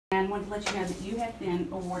and wanted to let you know that you have been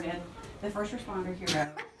awarded the First Responder Hero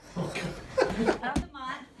of the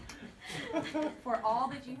Month for all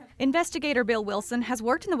that you have. Investigator Bill Wilson has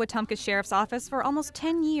worked in the Wetumpka Sheriff's Office for almost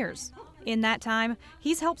 10 years. In that time,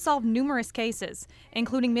 he's helped solve numerous cases,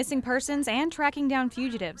 including missing persons and tracking down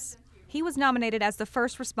fugitives. He was nominated as the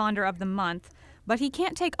First Responder of the Month, but he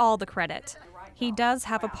can't take all the credit. He does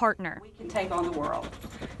have a partner. We can take on the world.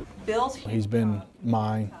 He's been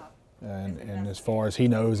mine, and as far as he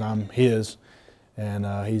knows, I'm his. And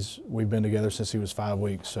we've been together since he was 5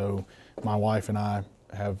 weeks. So my wife and I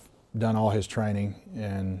have done all his training,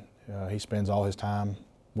 and he spends all his time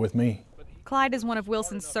with me. Clyde is one of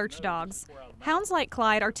Wilson's search dogs. Hounds like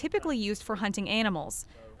Clyde are typically used for hunting animals,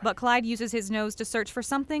 but Clyde uses his nose to search for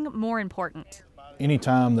something more important.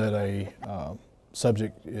 Anytime that a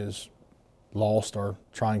subject is lost or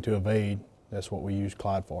trying to evade, that's what we use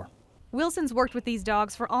Clyde for. Wilson's worked with these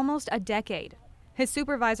dogs for almost a decade. His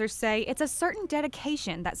supervisors say it's a certain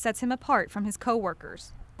dedication that sets him apart from his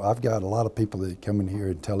coworkers. I've got a lot of people that come in here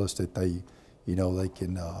and tell us that they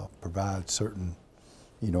can provide certain,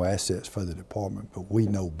 assets for the department, but we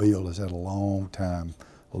know Bill has had a long time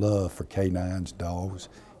love for canines, dogs,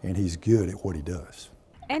 and he's good at what he does.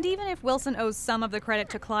 And even if Wilson owes some of the credit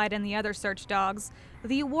to Clyde and the other search dogs,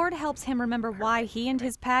 the award helps him remember why he and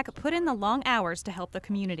his pack put in the long hours to help the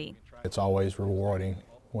community. It's always rewarding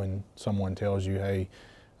when someone tells you, hey,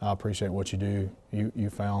 I appreciate what you do. You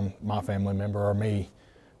found my family member or me,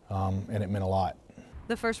 and it meant a lot.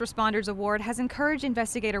 The First Responders Award has encouraged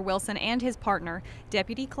Investigator Wilson and his partner,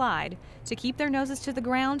 Deputy Clyde, to keep their noses to the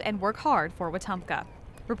ground and work hard for Wetumpka.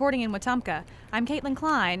 Reporting in Wetumpka, I'm Caitlin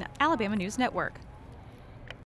Klein, Alabama News Network.